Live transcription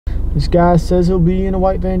This guy says he'll be in a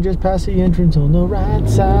white van just past the entrance on the right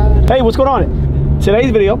side. Hey, what's going on?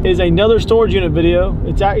 Today's video is another storage unit video.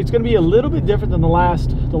 It's going to be a little bit different than the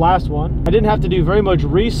last one. I didn't have to do very much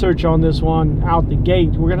research on this one out the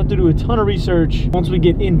gate. We're gonna have to do a ton of research once we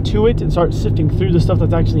get into it and start sifting through the stuff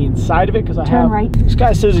that's actually inside of it. Because this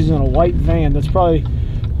guy says he's in a white van. That's probably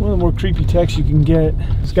one of the more creepy texts you can get.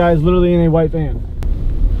 This guy is literally in a white van.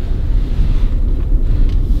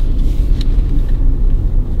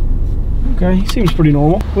 Okay, he seems pretty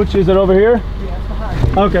normal. Which is it over here? Yeah, it's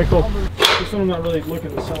behind. Okay, cool. This one I'm not really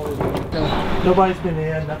looking to sell. Nobody's been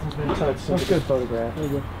in, nothing's been touched. That's good photograph. There you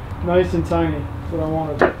go. Nice and tiny. That's what I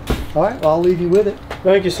wanted. All right, well, I'll leave you with it.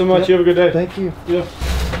 Thank you so much. Yep. You have a good day. Thank you. Yeah.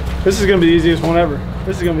 This is gonna be the easiest one ever.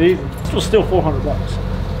 This is gonna be easy. This was still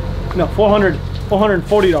 $400. No,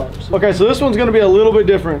 $440. Okay, so this one's gonna be a little bit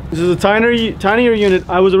different. This is a tinier unit.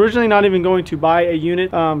 I was originally not even going to buy a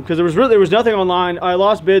unit because there was nothing online. I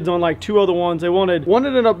lost bids on like 2 other ones. One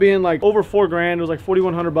ended up being like over $4 grand. It was like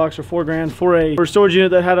 $4,100 or $4 grand for a storage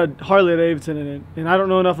unit that had a Harley Davidson in it. And I don't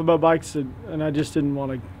know enough about bikes, and I just didn't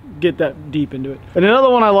want to get that deep into it. And another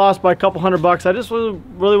one I lost by a couple $100. I just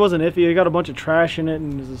really wasn't iffy. It got a bunch of trash in it,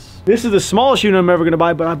 and this is the smallest unit I'm ever going to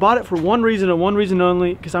buy. But I bought it for one reason and one reason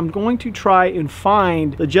only, because I'm going to try and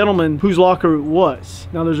find the gentleman whose locker it was.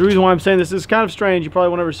 Now there's a reason why I'm saying this. This is kind of strange. You probably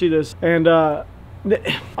won't ever see this, and I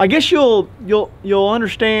guess you'll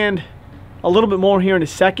understand a little bit more here in a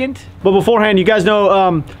second. But beforehand, you guys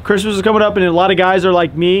know Christmas is coming up, and a lot of guys are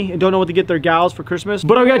like me and don't know what to get their gals for Christmas.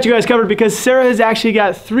 But I've got you guys covered, because Sarah has actually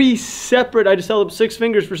got 3 separate, I just held up 6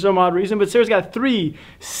 fingers for some odd reason, but Sarah's got 3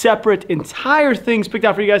 separate entire things picked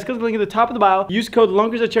out for you guys. Click the link at the top of the bio. Use code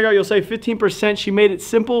LUNKERS at checkout. You'll save 15%. She made it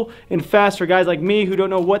simple and fast for guys like me who don't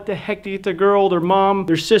know what the heck to get their girl, their mom,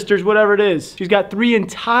 their sisters, whatever it is. She's got 3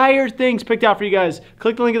 entire things picked out for you guys.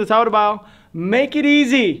 Click the link at the top of the bio. Make it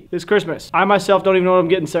easy this Christmas. I myself don't even know what I'm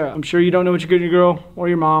getting Sarah. I'm sure you don't know what you're getting your girl or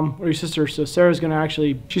your mom or your sister, so Sarah's gonna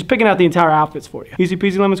she's picking out the entire outfits for you. Easy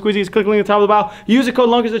peasy lemon squeezy. Click the link at the top of the bio. Use the code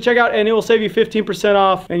LUNKERS at checkout, and it will save you 15%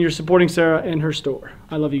 off, and you're supporting Sarah in her store.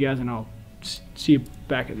 I love you guys, and I'll see you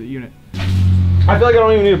back at the unit. I feel like I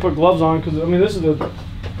don't even need to put gloves on, because I mean, this is the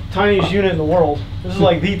tiniest unit in the world. This is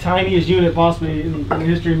like the tiniest unit possibly in the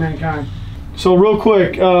history of mankind. So real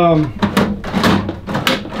quick,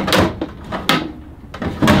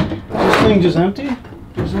 thing just empty?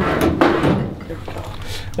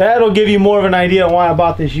 That'll give you more of an idea on why I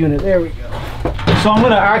bought this unit. There we go. So I'm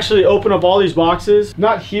gonna actually open up all these boxes.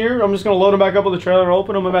 Not here, I'm just gonna load them back up with the trailer and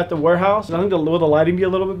open them at the warehouse. And I think will the lighting be a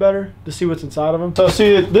little bit better to see what's inside of them. So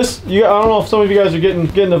see this, I don't know if some of you guys are getting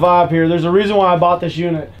the vibe here. There's a reason why I bought this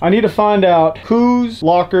unit. I need to find out whose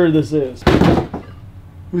locker this is.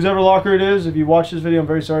 Whosever locker it is, if you watch this video, I'm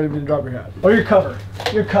very sorry to drop your hat. Or your cover.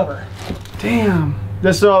 Your cover. Damn.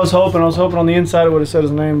 That's what I was hoping. I was hoping on the inside it would have said his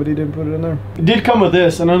name, but he didn't put it in there. It did come with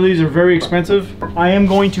this. I know these are very expensive. I am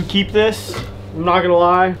going to keep this. I'm not gonna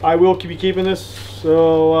lie. I will be keeping this.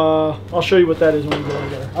 So I'll show you what that is when we go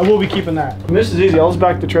together. I will be keeping that. And this is easy. I'll just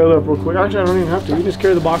back the trailer up real quick. Actually, I don't even have to. You just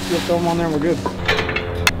carry the boxes up, throw them on there, and we're good.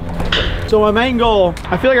 So my main goal,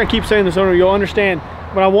 I feel like I keep saying this over, you'll understand,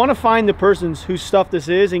 but I want to find the person's whose stuff this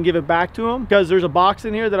is and give it back to them, because there's a box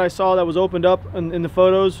in here that I saw that was opened up in the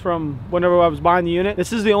photos from whenever I was buying the unit.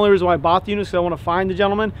 This is the only reason why I bought the unit, because I want to find the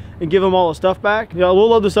gentleman and give him all the stuff back. Yeah, we'll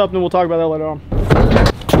load this up and we'll talk about that later on.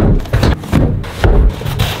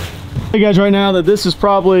 Hey guys, right now that this is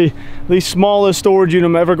probably the smallest storage unit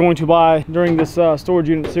I'm ever going to buy during this storage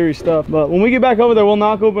unit series stuff. But when we get back over there, we'll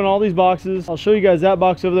knock open all these boxes. I'll show you guys that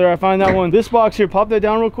box over there. I find that one. This box here, pop that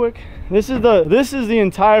down real quick. This is the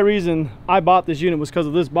entire reason I bought this unit, was because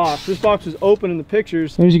of this box. This box was open in the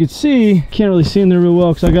pictures. And as you can see, can't really see in there real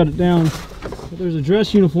well because I got it down. But there's a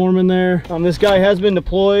dress uniform in there. This guy has been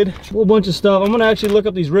deployed. A whole bunch of stuff. I'm gonna actually look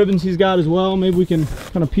up these ribbons he's got as well. Maybe we can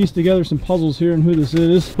kind of piece together some puzzles here and who this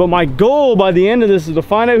is. But my goal by the end of this is to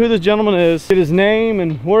find out who this gentleman is, get his name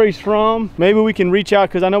and where he's from. Maybe we can reach out,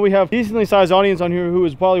 because I know we have a decently sized audience on here who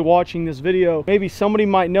is probably watching this video. Maybe somebody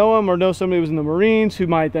might know him, or know somebody who was in the Marines who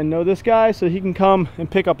might then know this guy, so he can come and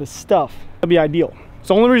pick up his stuff. That'd be ideal. It's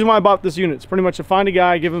the only reason why I bought this unit. It's pretty much to find a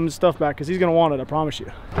guy, give him his stuff back, because he's gonna want it, I promise you.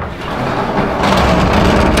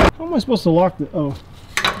 How am I supposed to lock the, oh.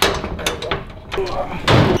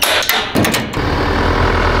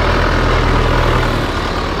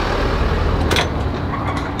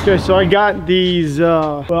 Okay, so I got these,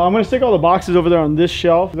 well, I'm gonna stick all the boxes over there on this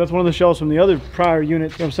shelf. That's one of the shelves from the other prior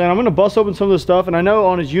unit. You know what I'm saying? I'm gonna bust open some of the stuff, and I know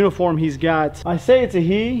on his uniform he's got, I say it's a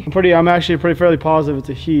he. I'm actually fairly positive it's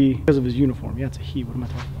a he because of his uniform. Yeah, it's a he. What am I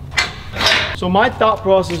talking about? So my thought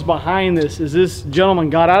process behind this is this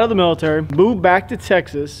gentleman got out of the military, moved back to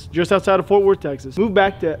Texas, just outside of Fort Worth, Texas, moved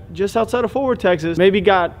back to just outside of Fort Worth, Texas, maybe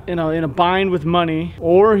got in a bind with money,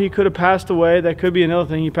 or he could have passed away. That could be another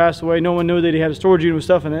thing. He passed away. No one knew that he had a storage unit with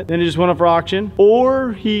stuff in it. Then it just went up for auction.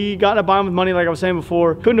 Or he got in a bind with money, like I was saying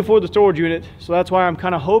before, couldn't afford the storage unit. So that's why I'm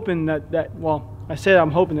kind of hoping well, I said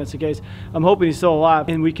I'm hoping that's the case. I'm hoping he's still alive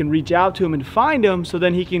and we can reach out to him and find him so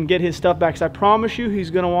then he can get his stuff back. Because I promise you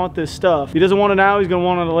he's going to want this stuff. If he doesn't want it now, he's going to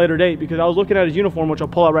want it at a later date, because I was looking at his uniform, which I'll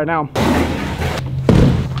pull out right now.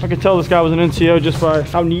 I could tell this guy was an NCO just by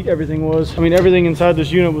how neat everything was. I mean, everything inside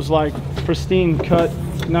this unit was like pristine cut,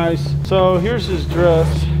 nice. So here's his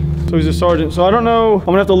dress. So he's a sergeant. So I don't know, I'm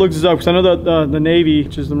gonna have to look this up, because I know that the Navy,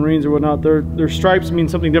 which is the Marines or whatnot, their stripes mean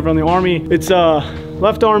something different on the Army. It's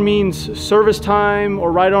left arm means service time,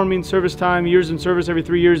 or right arm means service time. Years in service, every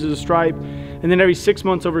 3 years is a stripe. And then every 6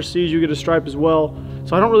 months overseas, you get a stripe as well.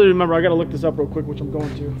 So I don't really remember. I gotta look this up real quick, which I'm going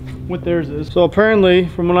to, what theirs is. So apparently,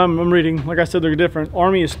 from what I'm reading, like I said, they're different.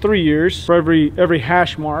 Army is 3 years for every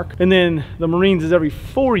hash mark. And then the Marines is every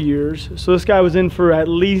 4 years. So this guy was in for at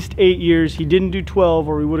least 8 years. He didn't do 12,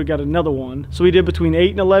 or he would have got another one. So he did between 8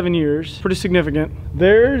 and 11 years. Pretty significant.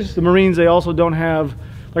 Theirs, the Marines, they also don't have,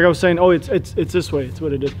 like I was saying, oh, it's this way. It's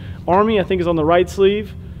what it is. Army, I think, is on the right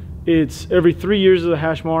sleeve. It's every 3 years of the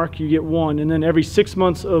hash mark, you get one. And then every 6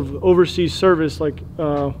 months of overseas service, like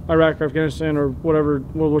Iraq, Afghanistan, or whatever,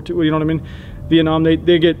 World War II, you know what I mean? Vietnam, they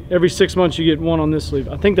get, every 6 months you get one on this sleeve.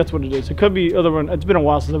 I think that's what it is. It could be other one. It's been a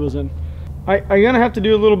while since I was in. I'm gonna have to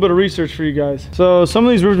do a little bit of research for you guys. So some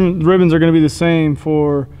of these ribbons are gonna be the same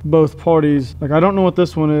for both parties. Like, I don't know what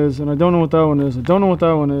this one is, and I don't know what that one is. I don't know what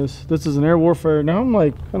that one is. This is an air warfare. Now I'm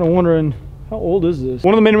like kind of wondering, how old is this?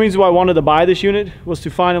 One of the main reasons why I wanted to buy this unit was to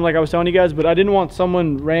find him, like I was telling you guys, but I didn't want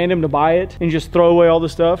someone random to buy it and just throw away all the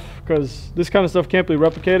stuff, because this kind of stuff can't be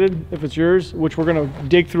replicated if it's yours, which we're gonna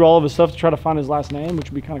dig through all of his stuff to try to find his last name,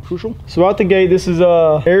 which would be kind of crucial. So out the gate, this is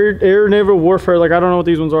air naval warfare. Like, I don't know what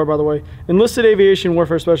these ones are, by the way. Enlisted aviation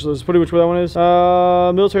warfare specialist, pretty much what that one is.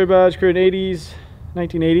 Military badge, created 80s.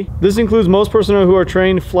 1980. This includes most personnel who are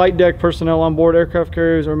trained flight deck personnel on board aircraft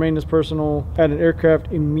carriers or maintenance personnel at an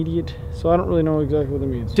aircraft immediate. So I don't really know exactly what that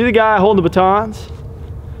means. See the guy holding the batons,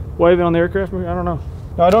 waving on the aircraft? I don't know.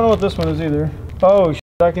 No, I don't know what this one is either. Oh,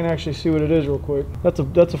 I can actually see what it is real quick. That's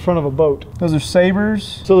the front of a boat. Those are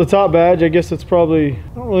sabers. So the top badge, I guess it's probably, I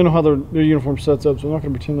don't really know how their uniform sets up, so I'm not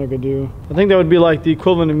gonna pretend like I do. I think that would be like the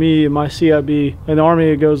equivalent of me in my CIB. In the Army,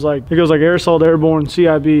 it goes like Air Assault, Airborne,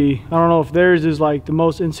 CIB. I don't know if theirs is like the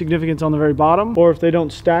most insignificant on the very bottom, or if they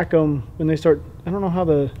don't stack them when they start. I don't know how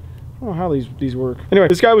these work. Anyway,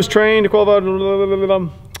 this guy was trained, qualified,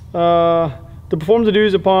 to perform the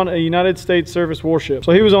duties upon a United States service warship.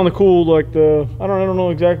 So he was on the cool, like I don't know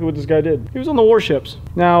exactly what this guy did. He was on the warships.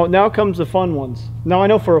 Now comes the fun ones. Now I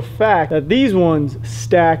know for a fact that these ones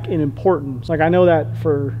stack in importance. Like, I know that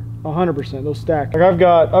for 100%, they'll stack. Like, I've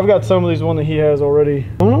got some of these one that he has already.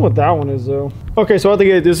 I don't know what that one is though. Okay, so I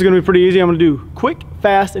think this is gonna be pretty easy. I'm gonna do quick,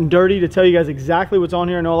 fast, and dirty to tell you guys exactly what's on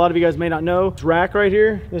here. I know a lot of you guys may not know. This rack right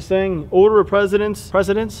here, this thing, order of precedence.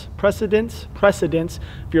 If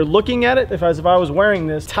you're looking at it, if I was wearing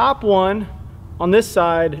this, top one on this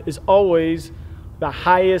side is always the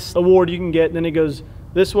highest award you can get. And then it goes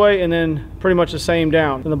this way, and then pretty much the same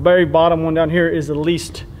down. And the very bottom one down here is the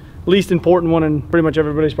least important one, and pretty much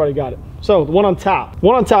everybody's probably got it. So the one on top,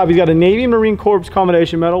 he's got a Navy Marine Corps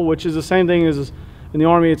Commendation Medal, which is the same thing as in the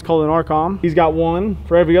Army, it's called an ARCOM. He's got one.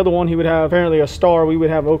 For every other one, he would have apparently a star. We would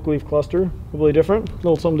have oak leaf cluster, completely different, a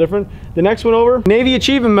little something different. The next one over, Navy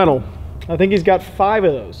Achievement Medal. I think he's got 5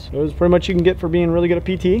 of those. Those pretty much you can get for being really good at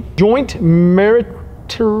PT. Joint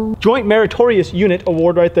Meritorious Unit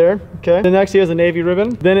Award right there. Okay. The next, he has a Navy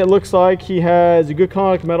ribbon. Then it looks like he has a Good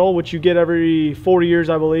Conduct Medal, which you get every 40 years,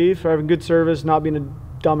 I believe, for having good service, not being a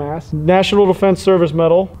dumbass. National Defense Service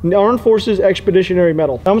Medal. Armed Forces Expeditionary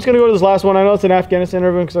Medal. I'm just gonna go to this last one. I know it's an Afghanistan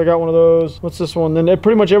ribbon because I got one of those. What's this one? Then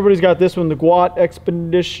pretty much everybody's got this one, the GWAT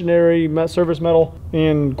Expeditionary Service Medal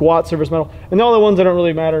and GWAT Service Medal. And all the ones that don't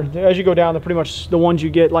really matter. As you go down, they're pretty much the ones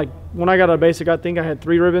you get. Like, when I got a basic, I think I had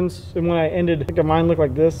 3 ribbons. And when I ended, I think mine looked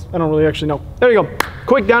like this. I don't really actually know. There you go.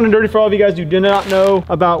 Quick, down and dirty for all of you guys who did not know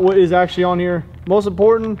about what is actually on here. Most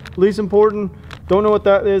important, least important. Don't know what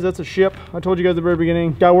that is. That's a ship. I told you guys at the very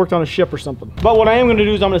beginning. Guy worked on a ship or something. But what I am going to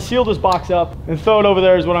do is I'm going to seal this box up and throw it over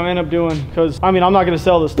there is what I'm going to end up doing. Because, I mean, I'm not going to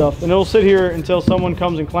sell this stuff. And it'll sit here until someone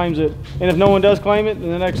comes and claims it. And if no one does claim it in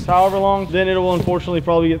the next however long, then it will unfortunately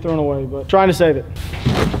probably get thrown away. But trying to save it.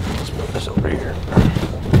 Let's put this over here.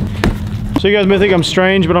 So you guys may think I'm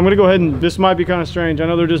strange, but I'm going to go ahead and, this might be kind of strange. I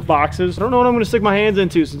know they're just boxes. I don't know what I'm going to stick my hands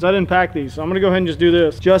into since I didn't pack these. So I'm going to go ahead and just do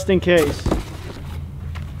this just in case.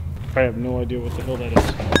 I have no idea what the hell that is.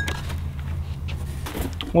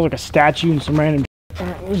 Looks like a statue and some random.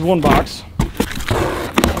 There's one box.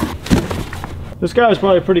 This guy was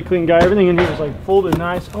probably a pretty clean guy. Everything in here is like folded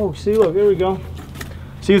nice. Oh, see, look, there we go.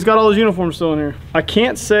 See, it's got all his uniforms still in here. I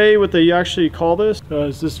can't say what they actually call this,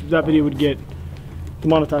 because that video would get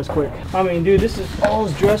monetized quick. I mean, dude, this is all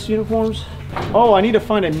his dress uniforms. Oh, I need to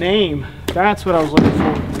find a name. That's what I was looking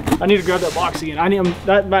for. I need to grab that box again.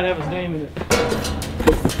 That might have his name in it.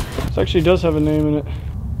 This actually does have a name in it.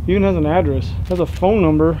 It even has an address. It has a phone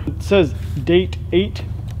number. It says date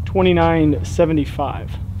 8/29/75.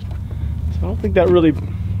 So I don't think that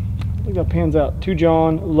pans out. To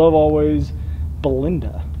John, love always,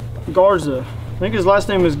 Belinda. Garza. I think his last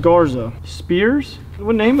name is Garza. Spears?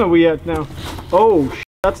 What name are we at now? Oh,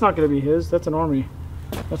 that's not gonna be his. That's an army.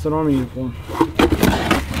 That's an army uniform.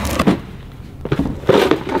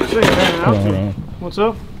 What's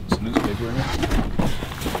up? It's a newspaper in here.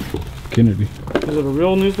 Kennedy. Is it a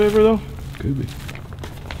real newspaper though? Could be. I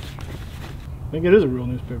think it is a real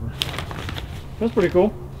newspaper. That's pretty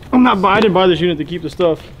cool. I didn't buy this unit to keep the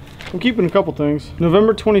stuff. I'm keeping a couple things.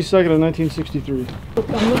 November 22nd of 1963.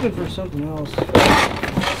 I'm looking for something else.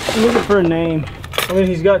 I'm looking for a name. I mean,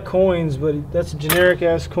 he's got coins, but that's a generic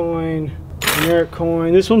ass coin. Generic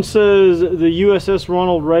coin. This one says the USS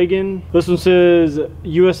Ronald Reagan. This one says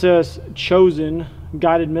USS Chosen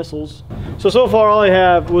guided missiles. So far all I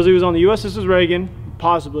have was he was on the USS Reagan,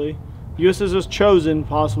 possibly. USS Chosen,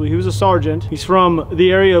 possibly. He was a sergeant. He's from the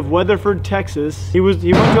area of Weatherford, Texas. He went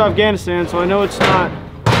to Afghanistan, so I know it's not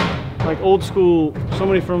like old school,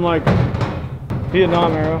 somebody from like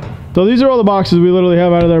Vietnam era. So these are all the boxes we literally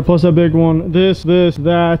have out of there, plus that big one, this,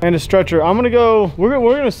 that, and a stretcher. I'm gonna go, we're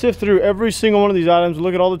gonna sift through every single one of these items,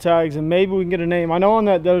 look at all the tags, and maybe we can get a name. I know on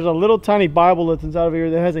that there's a little tiny Bible that's inside of here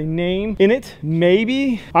that has a name in it.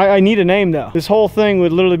 Maybe. I need a name though. This whole thing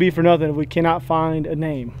would literally be for nothing if we cannot find a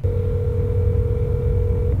name.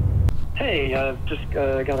 Hey, just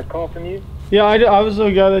got a call from you. Yeah, I was the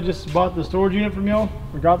guy that just bought the storage unit from y'all,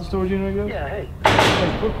 or got the storage unit, I guess. Yeah, hey.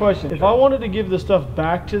 Hey, quick question. If I wanted to give the stuff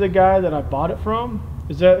back to the guy that I bought it from,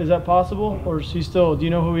 is that possible? Or is he still, do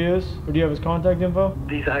you know who he is? Or do you have his contact info?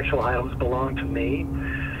 These actual items belong to me.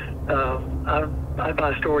 I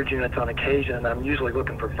buy storage units on occasion. I'm usually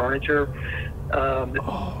looking for furniture.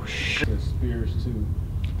 Oh shit. Spears too.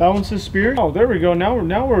 That one says Spears? Oh, there we go. Now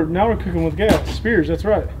we're cooking with gas. Spears, that's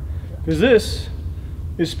right. Because this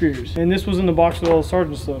is Spears, and this was in the box with all the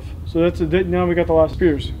sergeant stuff. So now we got the last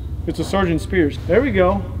Spears. It's a Sergeant Spears. There we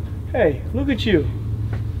go. Hey, look at you.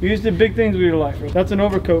 You used the big things with your life. Right? That's an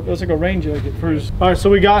overcoat. That's like a rain jacket. All right, so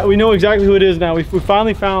we know exactly who it is now. We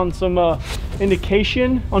finally found some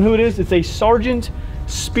indication on who it is. It's a Sergeant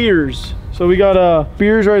Spears. So we got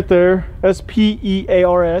Spears right there,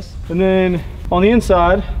 S-P-E-A-R-S, and then on the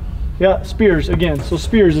inside, yeah, Spears again. So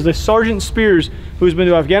Spears is a Sergeant Spears who's been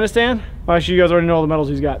to Afghanistan. Well, actually, you guys already know all the medals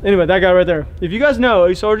he's got. Anyway, that guy right there. If you guys know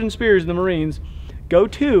a Sergeant Spears in the Marines, you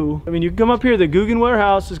can come up here to the Googan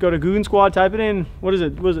warehouse, just go to Googan Squad, type it in. What is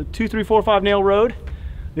it? 2345 Nail Road?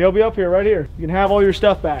 They'll be up here, right here. You can have all your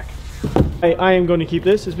stuff back. I am going to keep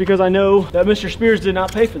this. It's because I know that Mr. Spears did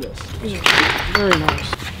not pay for this. These are very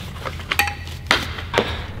nice.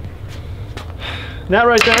 That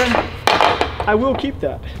right there, I will keep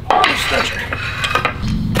that. Stretcher.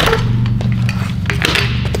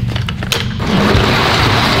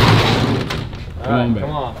 Come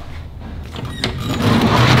on.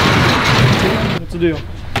 What's the deal?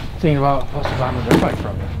 Thinking about possibly buying a dirt bike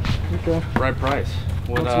from you. Okay. Right price.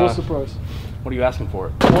 What's the price? What are you asking for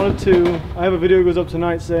it? I have a video that goes up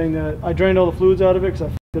tonight saying that I drained all the fluids out of it because I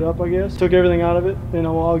f***ed it up, I guess. Took everything out of it, and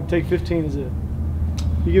I'll take 15 as it.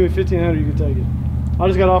 You give me 1,500, you can take it. I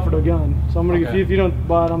just got offered a gun, so I'm gonna. If you don't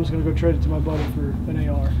buy it, I'm just gonna go trade it to my buddy for an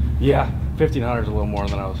AR. Yeah, 1,500 is a little more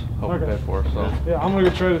than I was hoping to pay for. So yeah, I'm gonna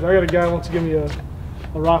go trade it. I got a guy who wants to give me a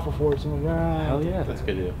rifle for it, so I'm like, hell yeah, that's a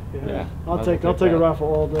good deal. Yeah, I'll take a rifle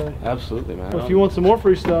all day. Absolutely, man. If you want some more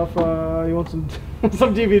free stuff, you want some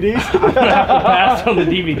DVDs? I'm gonna have to pass on the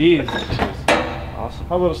DVDs. Awesome.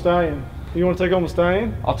 How about a stallion? You want to take home a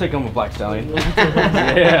stallion? I'll take home a black stallion.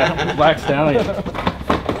 Yeah, black stallion.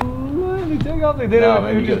 No,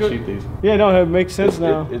 man, you gotta shoot these. Yeah, no, it makes sense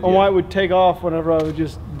now. On why it would take off whenever I would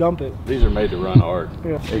just dump it. These are made to run hard.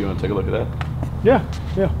 Yeah. Hey, you want to take a look at that? Yeah,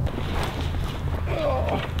 yeah.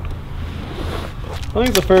 I think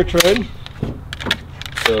it's a fair trade.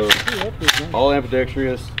 So, all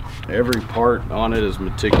ambidextrous. Every part on it is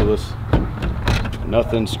meticulous.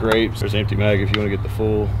 Nothing scrapes. There's an empty mag if you want to get the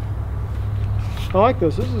full. I like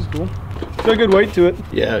this. This is cool. It's got a good weight to it.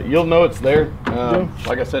 Yeah, you'll know it's there.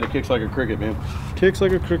 Like I said, it kicks like a cricket, man. Kicks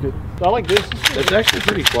like a cricket. I like this. It's actually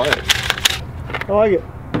pretty quiet. I like it.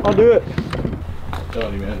 I'll do it. I'm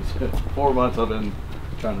telling you, man, it's 4 months I've been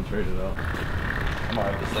trying to trade it out. I might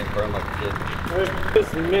have this thing burn like a kid. This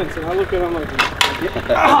is mints, and I look at it, I'm like,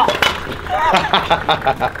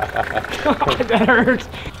 God, that hurts.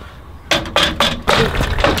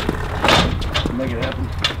 Make it happen.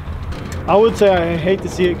 I would say I hate to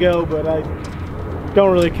see it go, but I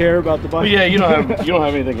don't really care about the bike. But yeah, you don't have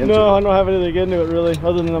anything into No, it. I don't have anything into it really,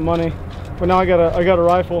 other than the money. But now I got a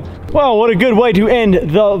rifle. Well, what a good way to end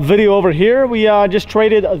the video over here. We just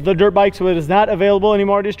traded the dirt bike, so it is not available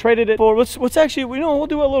anymore. Just traded it for what's actually, we'll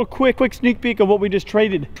do a little quick sneak peek of what we just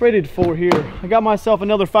traded for here. I got myself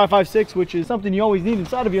another 5.56, which is something you always need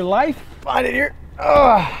inside of your life. Find it here.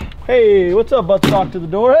 Hey, what's up, buttstock to the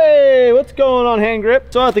door? Hey, what's going on, hand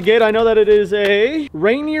grip? So at the gate, I know that it is a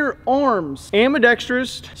Rainier Arms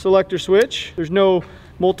ambidextrous selector switch. There's no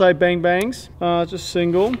multi bang bangs. It's just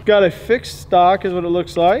single. Got a fixed stock is what it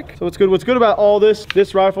looks like. So what's good about all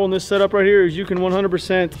this rifle and this setup right here is you can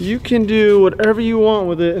 100%, you can do whatever you want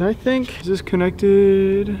with it. And I think, is this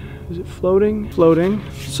connected? Is it floating? Floating.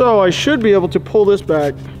 So I should be able to pull this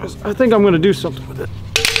back. I think I'm gonna do something with it.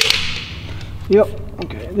 Yep,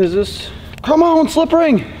 okay, there's this. Come on, slip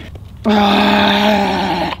ring.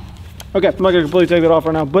 Okay, I'm not gonna completely take that off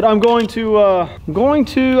right now, but I'm going to, I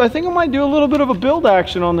think I might do a little bit of a build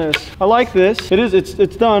action on this. I like this.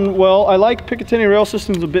 It's done well. I like Picatinny rail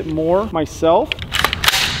systems a bit more myself.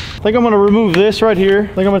 I think I'm gonna remove this right here. I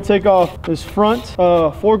think I'm gonna take off this front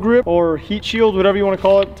foregrip or heat shield, whatever you wanna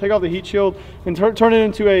call it. Take off the heat shield and turn it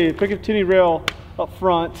into a Picatinny rail up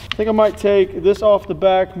front. I think I might take this off the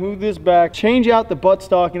back, move this back, change out the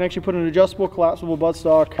buttstock, and actually put an adjustable collapsible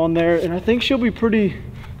buttstock on there. And I think she'll be pretty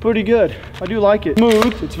good. I do like it.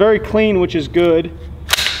 Smooth. It's very clean, which is good.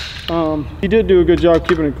 He did do a good job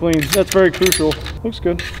keeping it clean. That's very crucial. Looks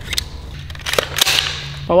good.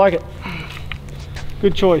 I like it.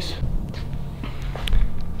 Good choice.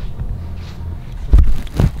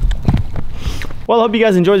 Well, I hope you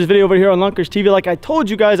guys enjoyed this video over here on Lunkers TV. Like I told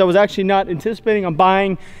you guys, I was actually not anticipating on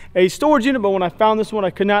buying a storage unit, but when I found this one, I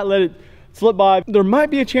could not let it slip by. There might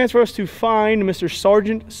be a chance for us to find Mr.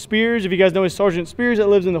 Sergeant Spears. If you guys know his Sergeant Spears that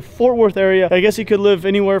lives in the Fort Worth area. I guess he could live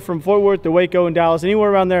anywhere from Fort Worth to Waco and Dallas,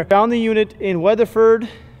 anywhere around there. Found the unit in Weatherford,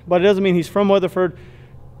 but it doesn't mean he's from Weatherford.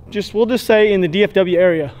 We'll just say in the DFW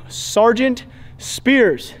area. Sergeant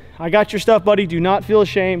Spears, I got your stuff, buddy. Do not feel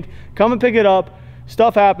ashamed. Come and pick it up.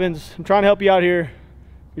 Stuff happens. I'm trying to help you out here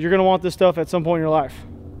because you're going to want this stuff at some point in your life.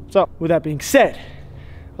 So with that being said,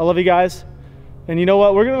 I love you guys. And you know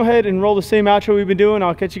what? We're going to go ahead and roll the same outro we've been doing.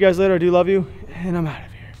 I'll catch you guys later. I do love you. And I'm out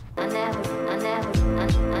of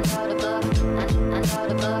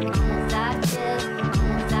here.